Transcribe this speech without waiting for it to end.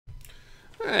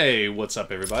Hey, what's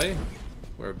up everybody?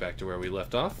 We're back to where we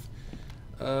left off.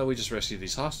 We just rescued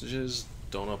these hostages.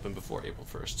 Don't open before April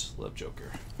 1st. Love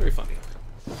Joker. Very funny.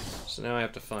 So now I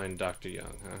have to find Dr.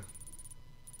 Young, huh?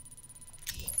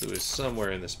 Who is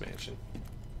somewhere in this mansion.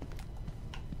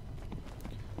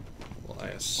 Well, I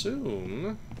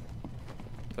assume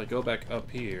if I go back up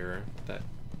here, that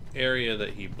area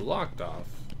that he blocked off,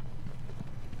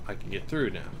 I can get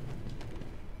through now.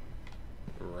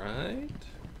 Right?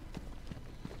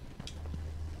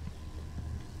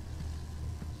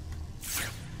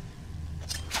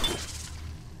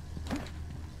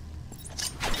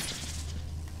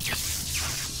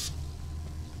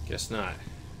 Guess not.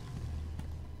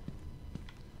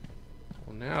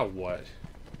 Well, now what?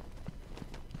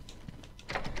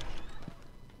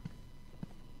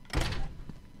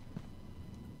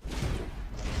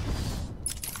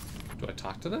 Do I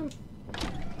talk to them?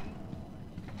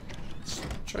 Let's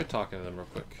try talking to them real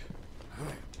quick.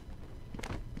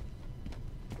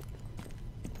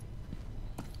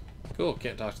 Cool,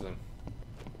 can't talk to them.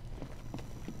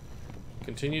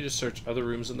 Continue to search other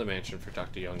rooms in the mansion for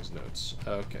Dr. Young's notes.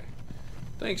 Okay.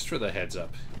 Thanks for the heads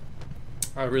up.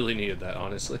 I really needed that,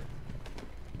 honestly.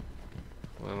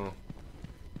 Well,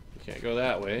 you can't go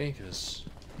that way, because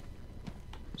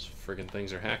those friggin'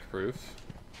 things are hack-proof.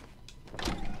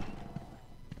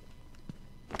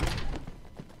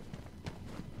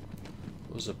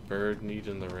 What does a bird need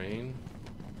in the rain?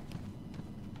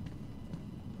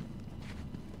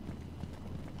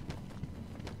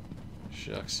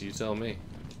 Shucks, you tell me.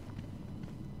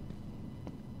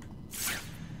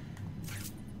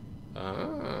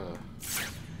 Ah.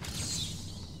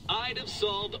 I'd have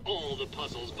solved all the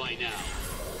puzzles by now.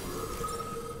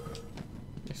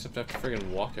 Except I have to friggin'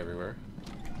 walk everywhere.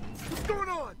 What's going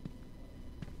on?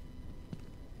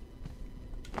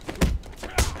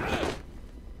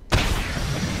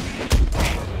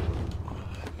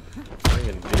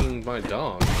 Friggin' dinged my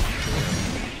dog.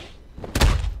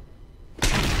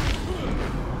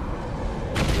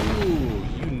 Ooh,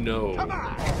 you know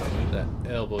that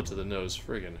elbow to the nose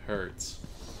friggin' hurts.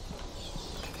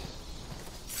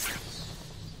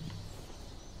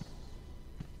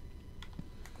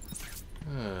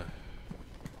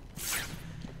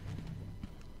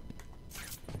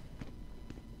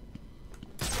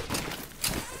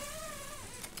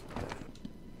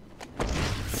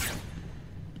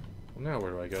 Now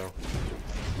where do I go?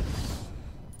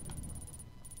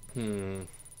 I'm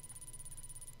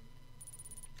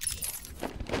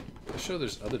sure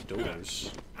there's other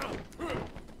doors.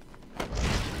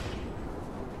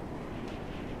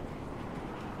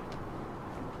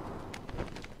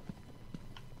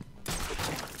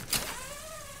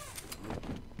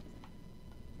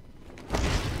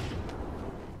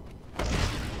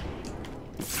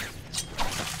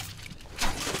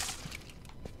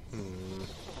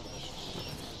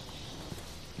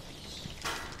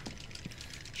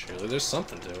 Surely there's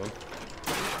something to him.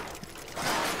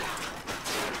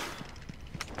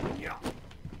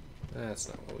 That's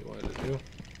not what we wanted to do.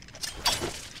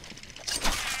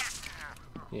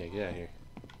 Yeah, get out of here.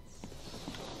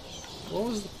 What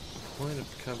was the point of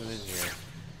coming in here?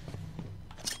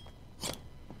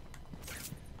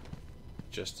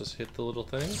 Just to hit the little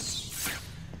thing?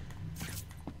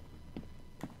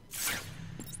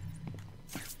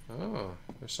 Oh,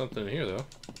 there's something in here though.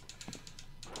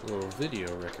 A little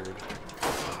video record.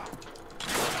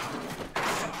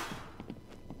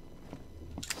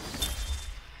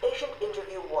 Patient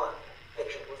interview 1.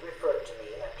 Patient was referred to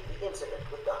me after the incident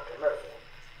with Dr. Murphy.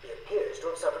 He appears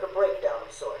to have suffered a breakdown of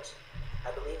sorts.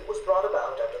 I believe it was brought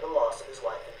about after the loss of his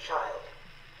wife and child.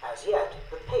 As yet,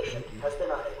 the patient has been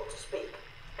unable to speak.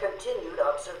 Continued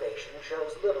observation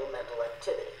shows little mental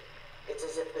activity. It's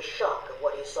as if the shock of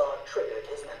what he saw triggered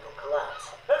his mental collapse.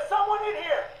 There's someone in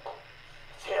here!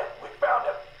 It's him. We found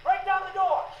him. Break down the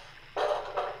door!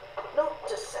 Note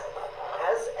to self,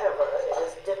 as ever, it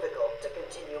is difficult to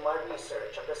continue my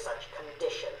research under such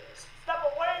conditions. Step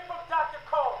away from Dr.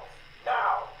 Combs!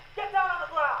 Now! Get down on the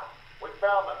ground! We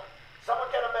found him. Someone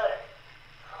get a medic.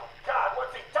 Oh, God,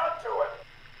 what's he done to him?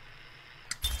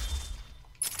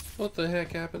 What the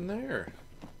heck happened there?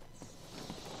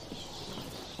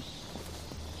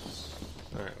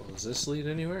 Alright, well, does this lead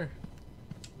anywhere?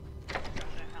 Shut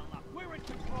the hell up. We're in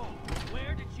control.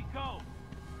 Where did she go?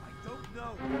 I don't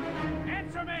know.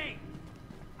 Answer me!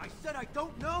 I said I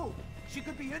don't know. She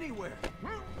could be anywhere.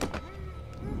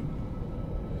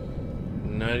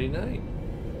 99.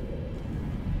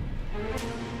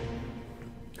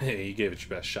 Hey, you gave it your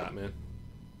best shot, man.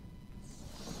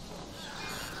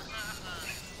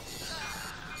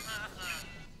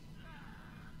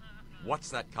 What's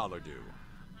that collar do?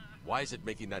 Why is it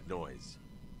making that noise?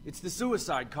 It's the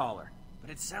suicide collar, but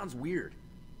it sounds weird.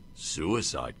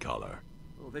 Suicide collar?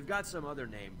 Well, they've got some other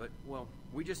name, but, well,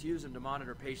 we just use them to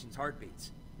monitor patients'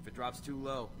 heartbeats. If it drops too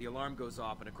low, the alarm goes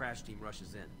off and a crash team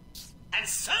rushes in. And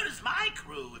so does my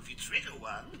crew if you trigger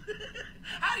one.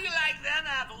 How do you like them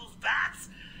apples, bats?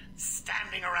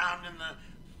 Standing around in the...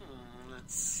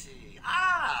 let's see...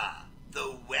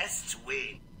 the West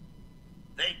Wing.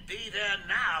 They'd be there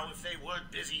now if they weren't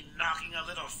busy knocking a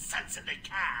little sense into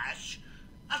cash.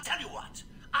 I'll tell you what.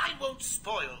 I won't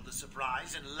spoil the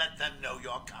surprise and let them know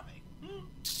you're coming.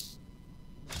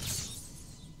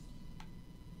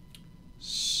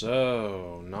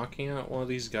 So, knocking out one of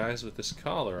these guys with this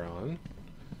collar on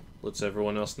lets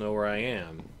everyone else know where I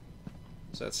am.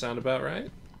 Does that sound about right?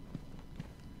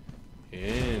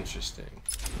 Interesting.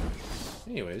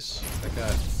 Anyways, I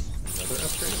got another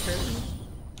upgrade apparently.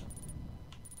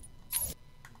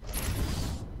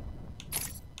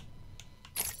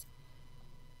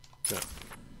 Go.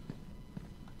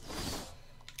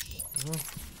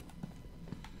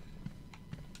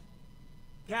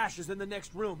 Cash is in the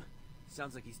next room.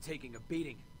 Sounds like he's taking a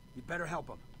beating. You'd better help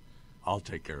him. I'll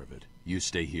take care of it. You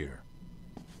stay here.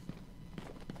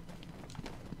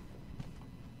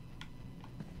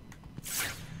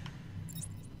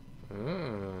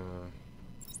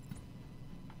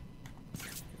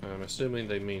 I'm assuming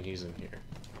they mean he's in here.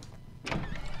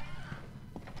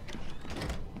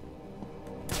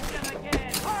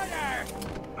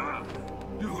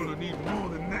 You're gonna need more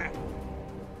than that.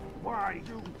 Why,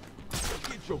 you...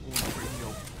 Get your own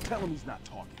radio. Tell him he's not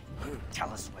talking. Tell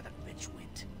us where the bitch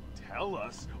went. Tell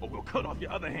us, or we'll cut off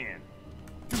your other hand.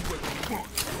 Do what you want.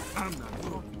 I'm not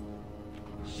talking.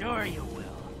 Sure you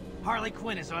will. Harley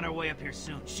Quinn is on her way up here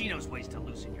soon. She knows ways to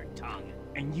loosen your tongue.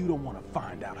 And you don't want to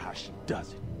find out how she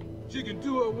does it. She can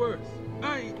do her worse.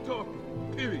 I ain't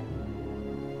talking. Period.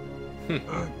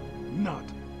 I'm not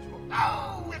talking.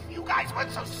 Oh, if you guys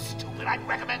weren't so stupid, I'd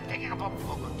recommend picking up a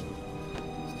book or two.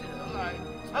 Still, I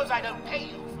suppose I don't pay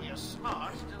you for your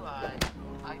smarts, do I?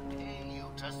 I pay you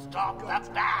to stop the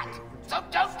bat. So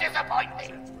don't disappoint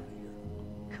me.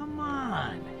 Come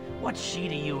on. What's she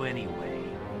to you anyway?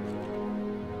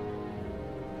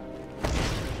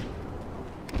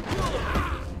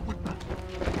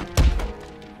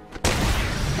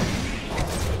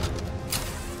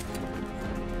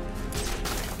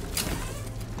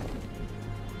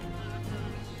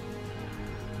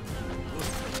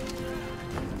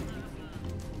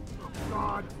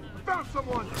 God, I found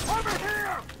someone! Over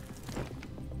here!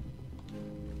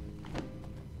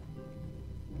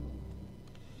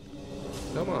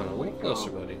 Come on, a little closer,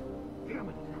 buddy. Damn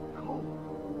it, cold.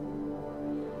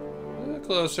 A little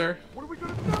closer. What are we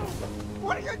gonna do?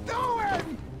 What are you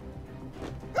doing?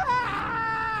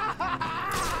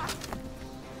 Ah!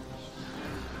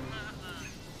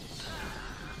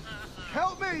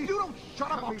 Help me! You don't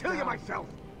shut up, I'll kill you myself!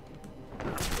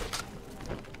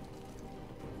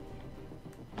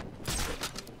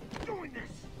 Doing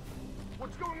this!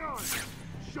 What's going on?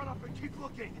 Shut up and keep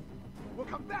looking! We'll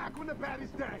come back when the bat is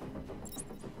dead!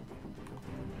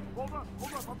 Hold up,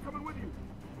 I'm coming with you!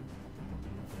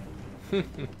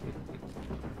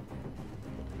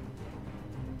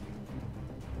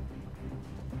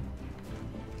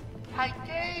 I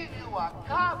gave you a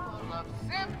couple of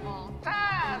simple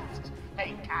tasks.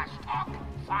 Pay cash talk,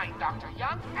 find Dr.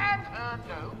 Young and her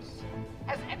notes.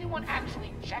 Has anyone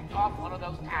actually checked off one of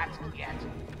those tasks yet?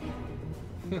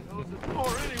 Close the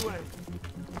door anyway!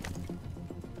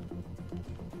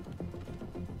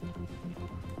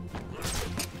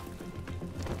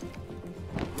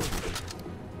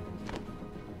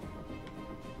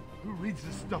 Who reads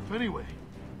this stuff anyway?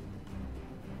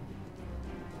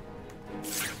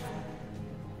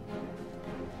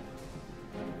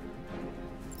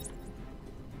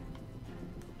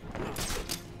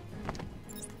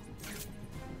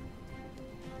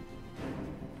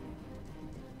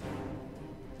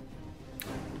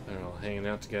 They're all hanging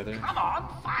out together. Come on,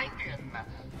 find him.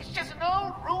 It's just an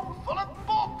old room full of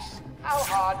books. How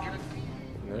hard can it be?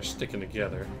 And they're sticking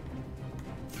together.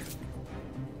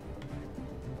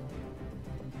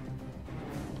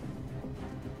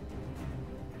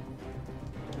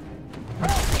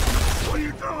 What are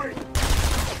you doing?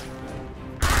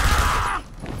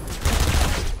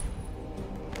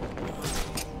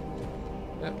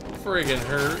 That friggin'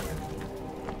 hurt.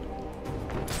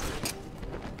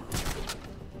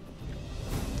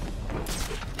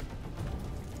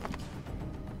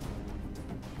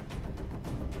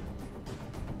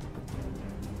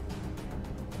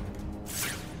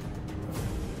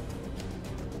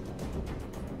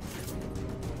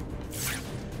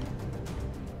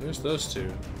 There's those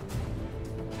two.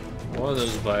 One of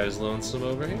those guys lonesome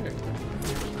over here.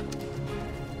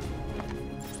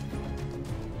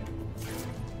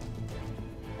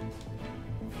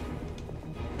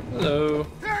 Hello.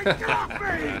 They got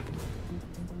me!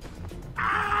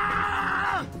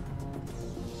 Ah!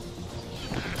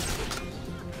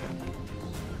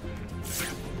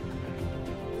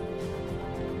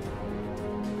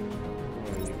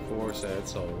 24 sad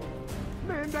soul.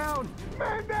 Man down!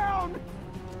 Man down!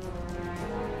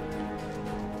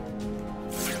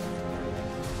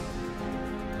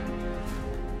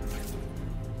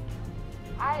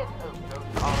 I had hoped those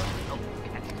colors would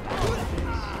catch me.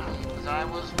 Because I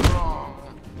was wrong.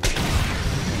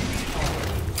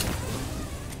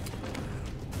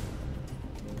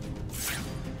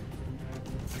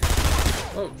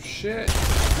 Oh shit!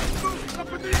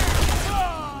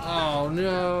 Oh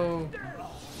no!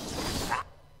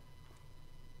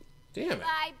 Damn it!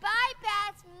 Bye-bye,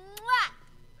 Bats. Mwah!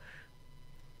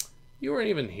 You weren't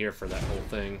even here for that whole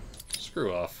thing.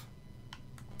 Screw off.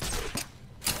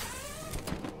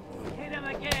 Hit him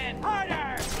again!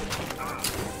 Harder!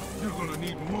 You're gonna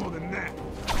need more than that.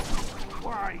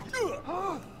 Why?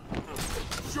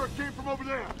 Sure came from over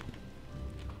there.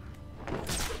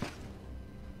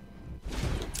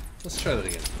 Let's try that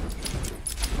again.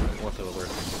 I don't want to alert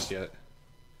me just yet.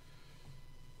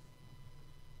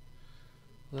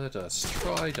 Let us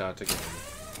try that again.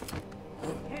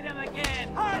 Hit him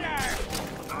again! Harder!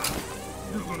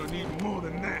 You're gonna need more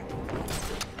than that.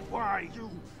 Why?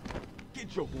 You get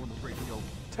Joe on the radio.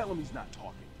 Tell him he's not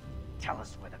talking. Tell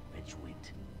us where the bitch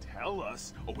went. Tell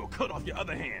us, or we'll cut off your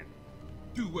other hand.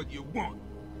 Do what you want.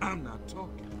 I'm not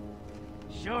talking.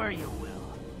 Sure you will.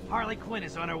 Harley Quinn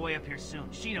is on her way up here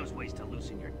soon. She knows ways to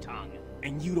loosen your tongue.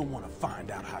 And you don't want to find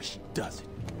out how she does it.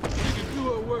 You can do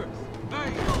her worse. I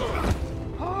ain't gonna.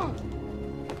 Huh?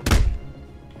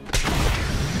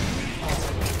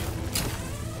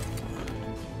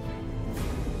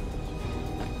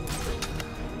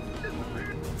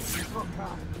 Oh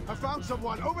God! I found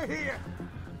someone over here.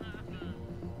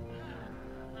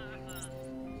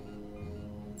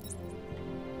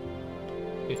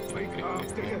 Wake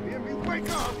up! Do you hear me? Wake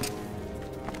up!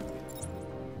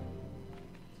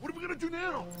 What are we gonna do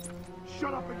now?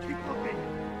 Shut up and keep looking.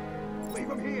 Leave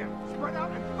him here. Spread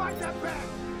out and find that bag.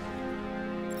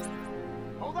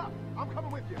 Hold up! I'm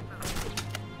coming with you.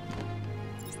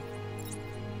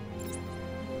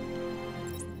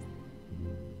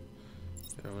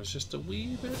 I was just a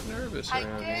wee bit nervous I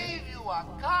around here. gave you a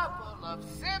couple of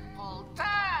simple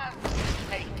tasks.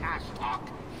 Take cash talk,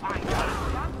 find out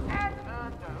some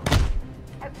answer,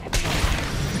 and then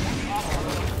all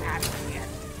those tasks again.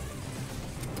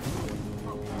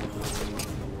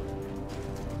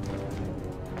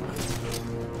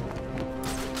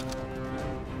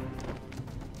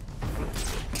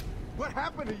 What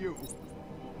happened to you?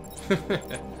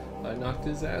 I knocked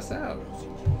his ass out.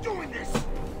 Doing this!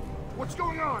 What's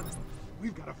going on?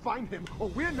 We've got to find him, or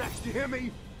we're next. You hear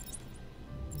me?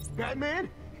 Batman?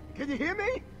 Can you hear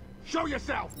me? Show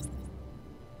yourself!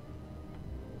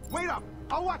 Wait up!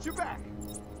 I'll watch your back!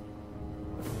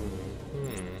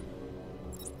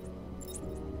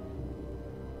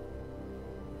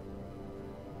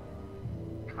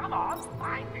 Come on,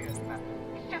 find him.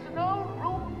 It's just an old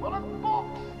room full of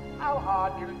books. How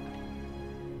hard will it be?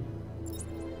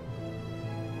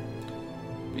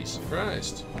 Be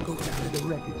surprised. Go down to the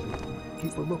wreckage room.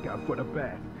 Keep a lookout for the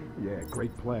bat. Yeah,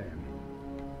 great plan.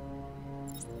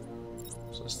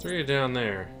 So there's 3 down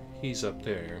there. He's up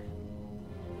there.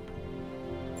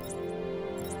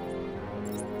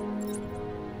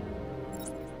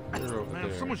 You're over Man,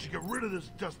 there. someone should get rid of this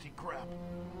dusty crap.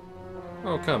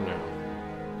 Oh, come now.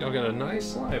 Y'all got a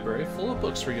nice library full of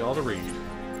books for y'all to read.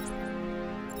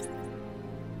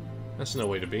 That's no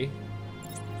way to be.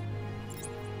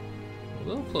 A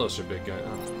little closer, big guy.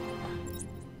 Oh.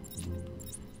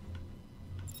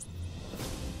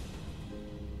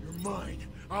 You're mine.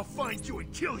 I'll find you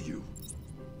and kill you.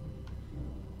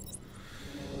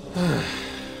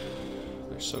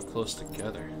 They're so close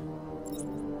together.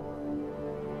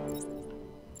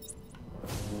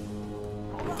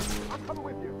 Hold on, I'm coming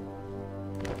with you.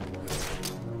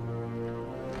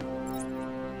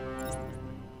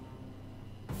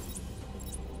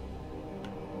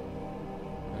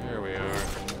 There we are.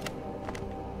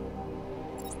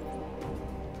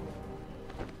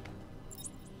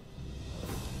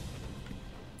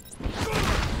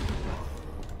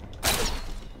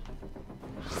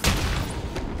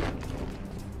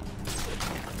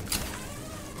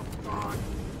 On!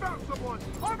 Found someone!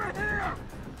 Over here!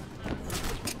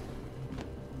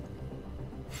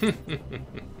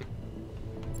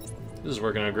 This is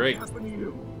working out great. What happened to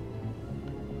you?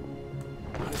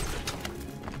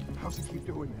 mustn't keep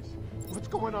doing this. What's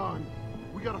going on?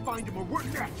 We gotta find him or we're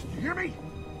next. You hear me?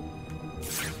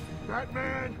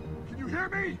 Batman, can you hear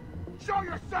me? Show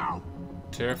yourself!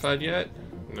 Terrified yet?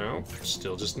 No,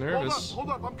 still just nervous. Hold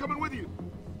up, I'm coming with you.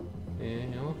 Yeah,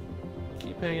 you'll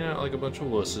keep hanging out like a bunch of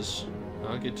wusses.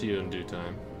 I'll get to you in due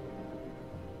time.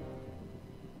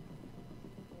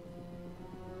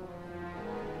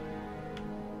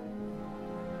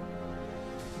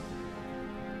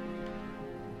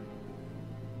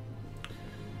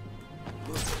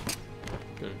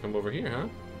 Gonna come over here, huh?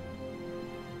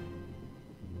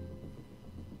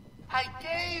 I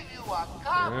gave you a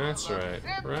couple That's of right.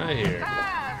 simple Right here.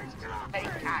 tasks. Make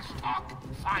cash talk,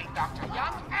 find Dr.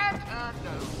 Young, and her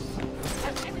notes.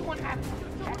 Has anyone had to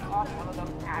check off one of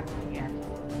those tasks yet?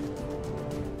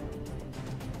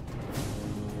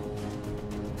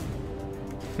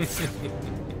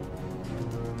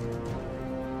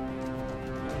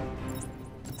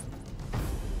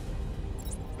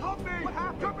 Help me! What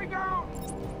happened? Cut me down!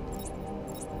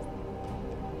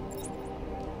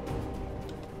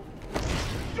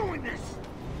 Doing this!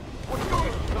 What's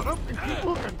going on? Shut up and keep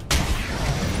moving!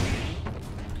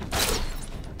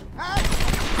 Hey!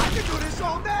 I can do this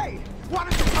all day! Why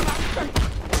don't you come out and say...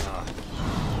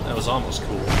 That was almost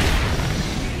cool.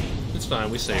 It's fine,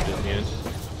 we saved it in the end.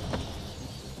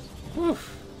 Whew.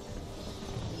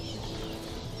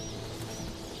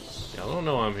 Y'all don't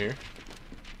know I'm here.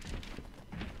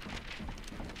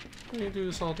 Why do you do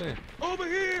this all day? Over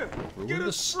here! Ruin Get the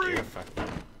us free! scare factor.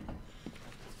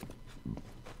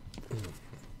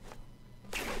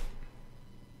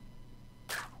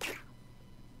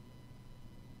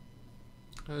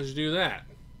 How did you do that?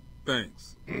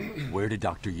 Thanks. Where did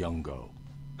Dr. Young go?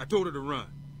 I told her to run.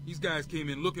 These guys came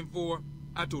in looking for her.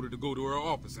 I told her to go to her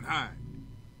office and hide.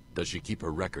 Does she keep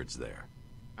her records there?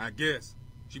 I guess.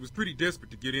 She was pretty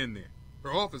desperate to get in there.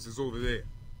 Her office is over there.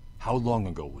 How long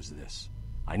ago was this?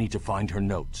 I need to find her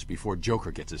notes before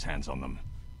Joker gets his hands on them.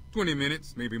 20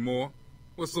 minutes, maybe more.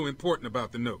 What's so important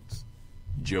about the notes?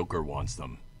 Joker wants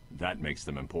them. That makes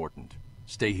them important.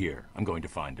 Stay here. I'm going to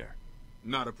find her.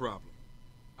 Not a problem.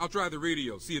 I'll try the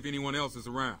radio, see if anyone else is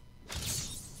around.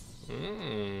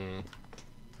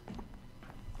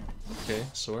 Okay,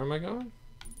 so where am I going?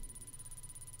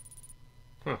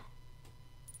 Huh.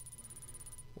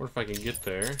 What if I can get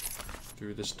there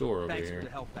through this door over Thanks here? for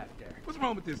the help back there. What's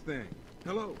wrong with this thing?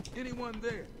 Hello? Anyone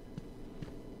there?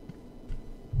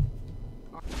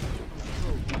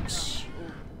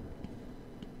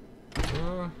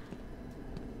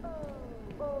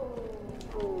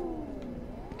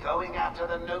 Going after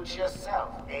the notes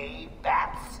yourself, eh,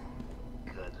 Bats?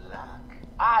 Good luck.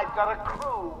 I've got a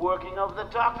crew working over the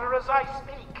doctor as I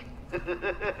speak.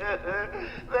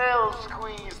 They'll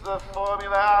squeeze the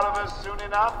formula out of us soon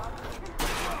enough.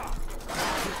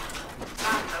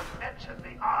 Not to mention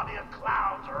the army of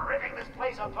clowns ripping this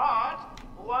place apart.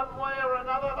 One way or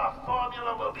another, the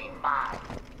formula will be mine.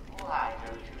 Why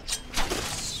don't you?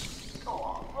 Go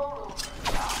on, roll over and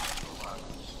die for one.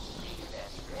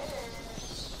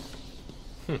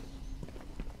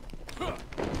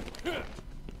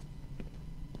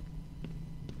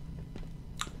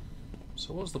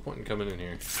 So what was the point in coming in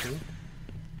here?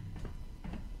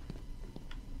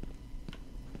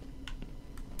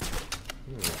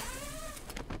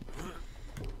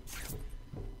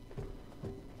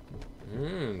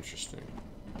 Interesting.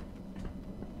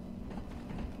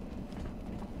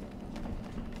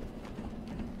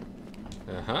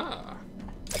 Aha!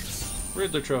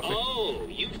 Riddler trophy. Oh,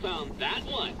 you found that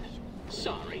one.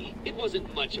 Sorry, it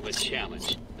wasn't much of a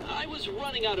challenge. I was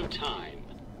running out of time.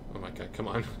 Oh my god, come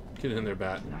on. Get in there,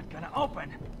 Bat. Not gonna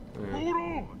open. Hold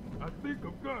on! I think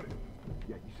I've got it.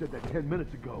 Yeah, you said that 10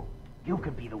 minutes ago. You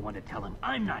can be the one to tell him.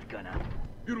 I'm not gonna.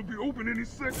 It'll be open any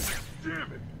second.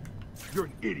 Damn it! You're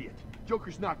an idiot.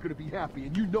 Joker's not gonna be happy,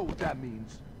 and you know what that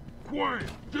means. Quiet!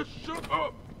 Just shut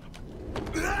up!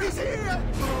 He's here!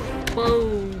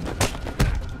 Whoa!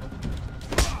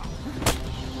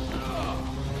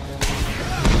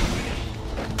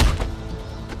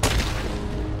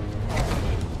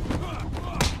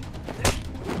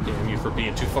 Damn you for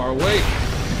being too far away.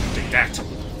 Take that.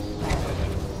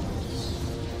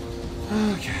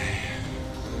 Okay.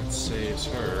 That saves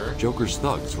her. Joker's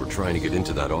thugs were trying to get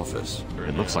into that office.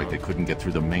 It looks like they couldn't get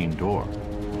through the main door.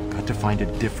 Got to find a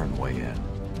different way in.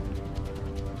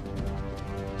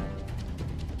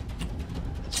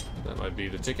 That might be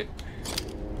the ticket.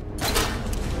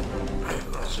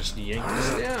 Let's just yank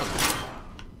this down.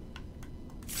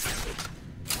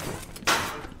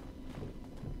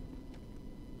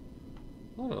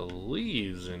 A lot of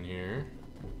leaves in here.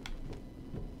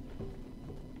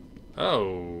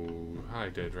 Oh, hi,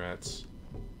 dead rats.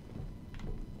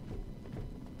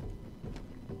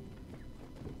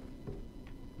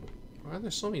 Why are there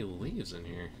so many leaves in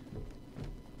here?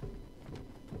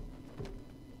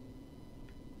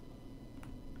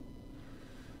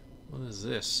 What is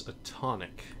this? A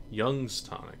tonic. Young's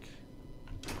tonic.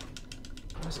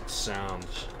 Why does it sound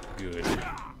good?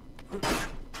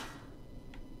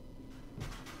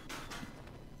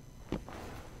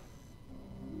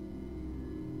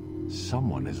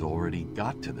 Someone has already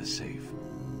got to the safe.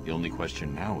 The only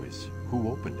question now is, who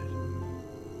opened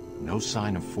it? No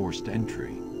sign of forced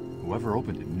entry. Whoever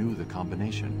opened it knew the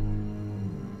combination.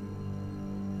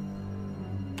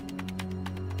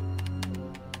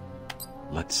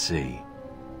 Let's see.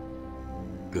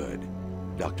 Good.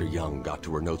 Dr. Young got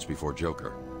to her notes before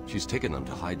Joker. She's taken them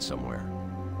to hide somewhere.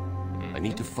 I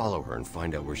need to follow her and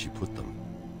find out where she put them.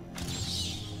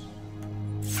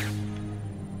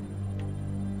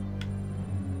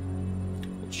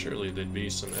 Well, surely there'd be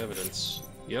some evidence.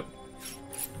 Yep.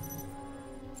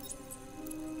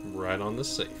 Right on the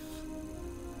safe.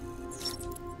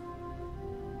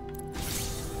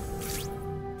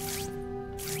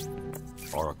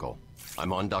 Oracle.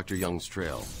 I'm on Dr. Young's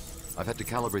trail. I've had to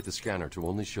calibrate the scanner to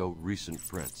only show recent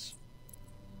prints.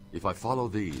 If I follow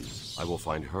these, I will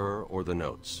find her or the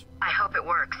notes. I hope it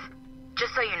works.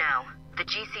 Just so you know, the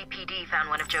GCPD found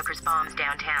one of Joker's bombs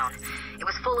downtown. It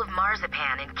was full of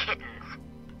marzipan and kittens.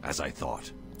 As I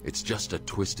thought. It's just a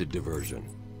twisted diversion.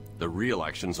 The real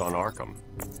action's on Arkham.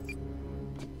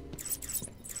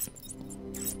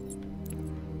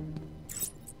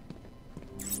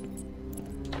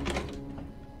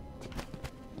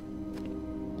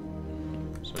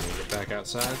 So we get back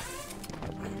outside.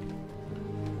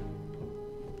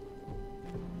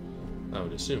 I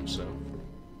would assume so.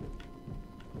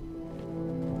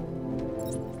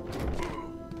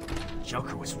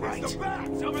 Joker was right. It's the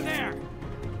bats over there.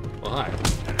 Well, hi.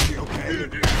 You okay?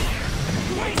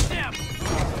 Waste him!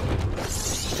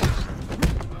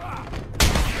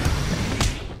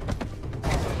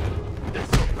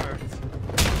 This'll hurt.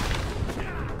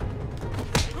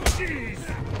 Jeez.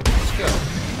 Let's go.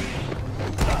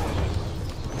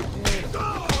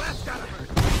 Oh, that's gotta hurt.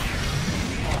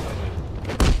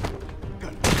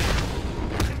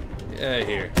 Yeah,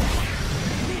 here.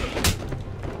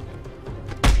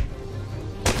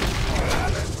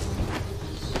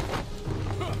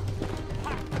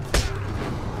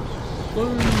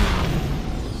 Boom.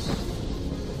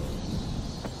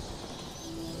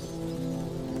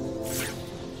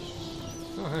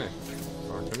 Oh, hey.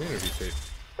 Arkham interview tape.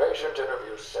 Patient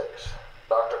interview 6.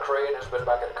 Dr. Crane has been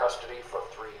back in custody for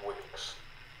 3 weeks.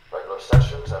 Regular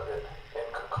sessions have been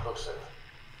inconclusive.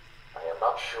 I am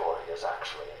not sure he is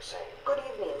actually insane. Good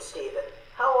evening, Stephen.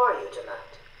 How are you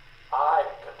tonight?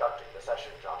 I'm conducting the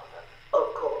session, Jonathan.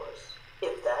 Of course.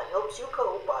 If that helps you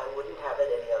cope, I wouldn't have it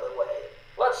any other way.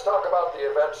 Let's talk about the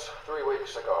events 3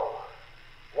 weeks ago.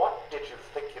 What did you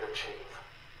think you'd achieve?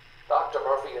 Dr.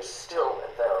 Murphy is still in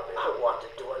therapy. I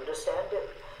wanted to understand him.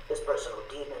 His personal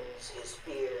demons, his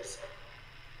fears.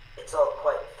 It's all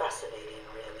quite fascinating,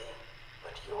 really.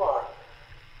 But you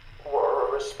were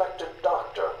a respected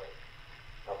doctor.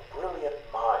 A brilliant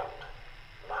mind.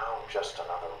 Now just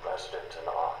another resident in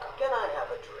Arkham. Can I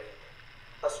have a drink?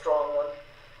 A strong one?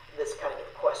 This kind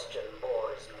of question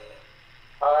bores me.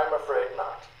 I'm afraid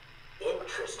not.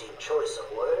 Interesting choice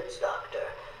of words, Doctor.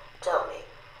 Tell me,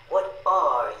 what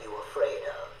are you afraid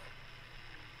of?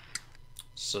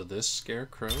 So this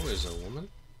scarecrow is a woman?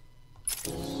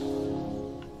 At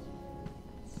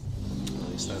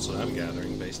least that's what I'm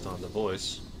gathering based on the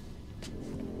voice.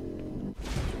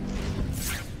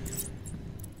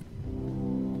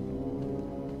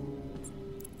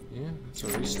 Yeah, that's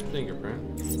a recent fingerprint.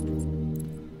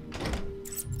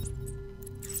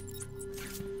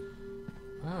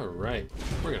 Alright,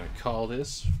 we're gonna call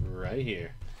this right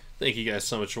here. Thank you guys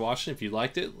so much for watching. If you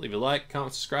liked it, leave a like,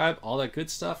 comment, subscribe, all that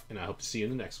good stuff, and I hope to see you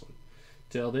in the next one.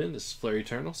 Till then, this is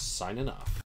FlareEternal signing off.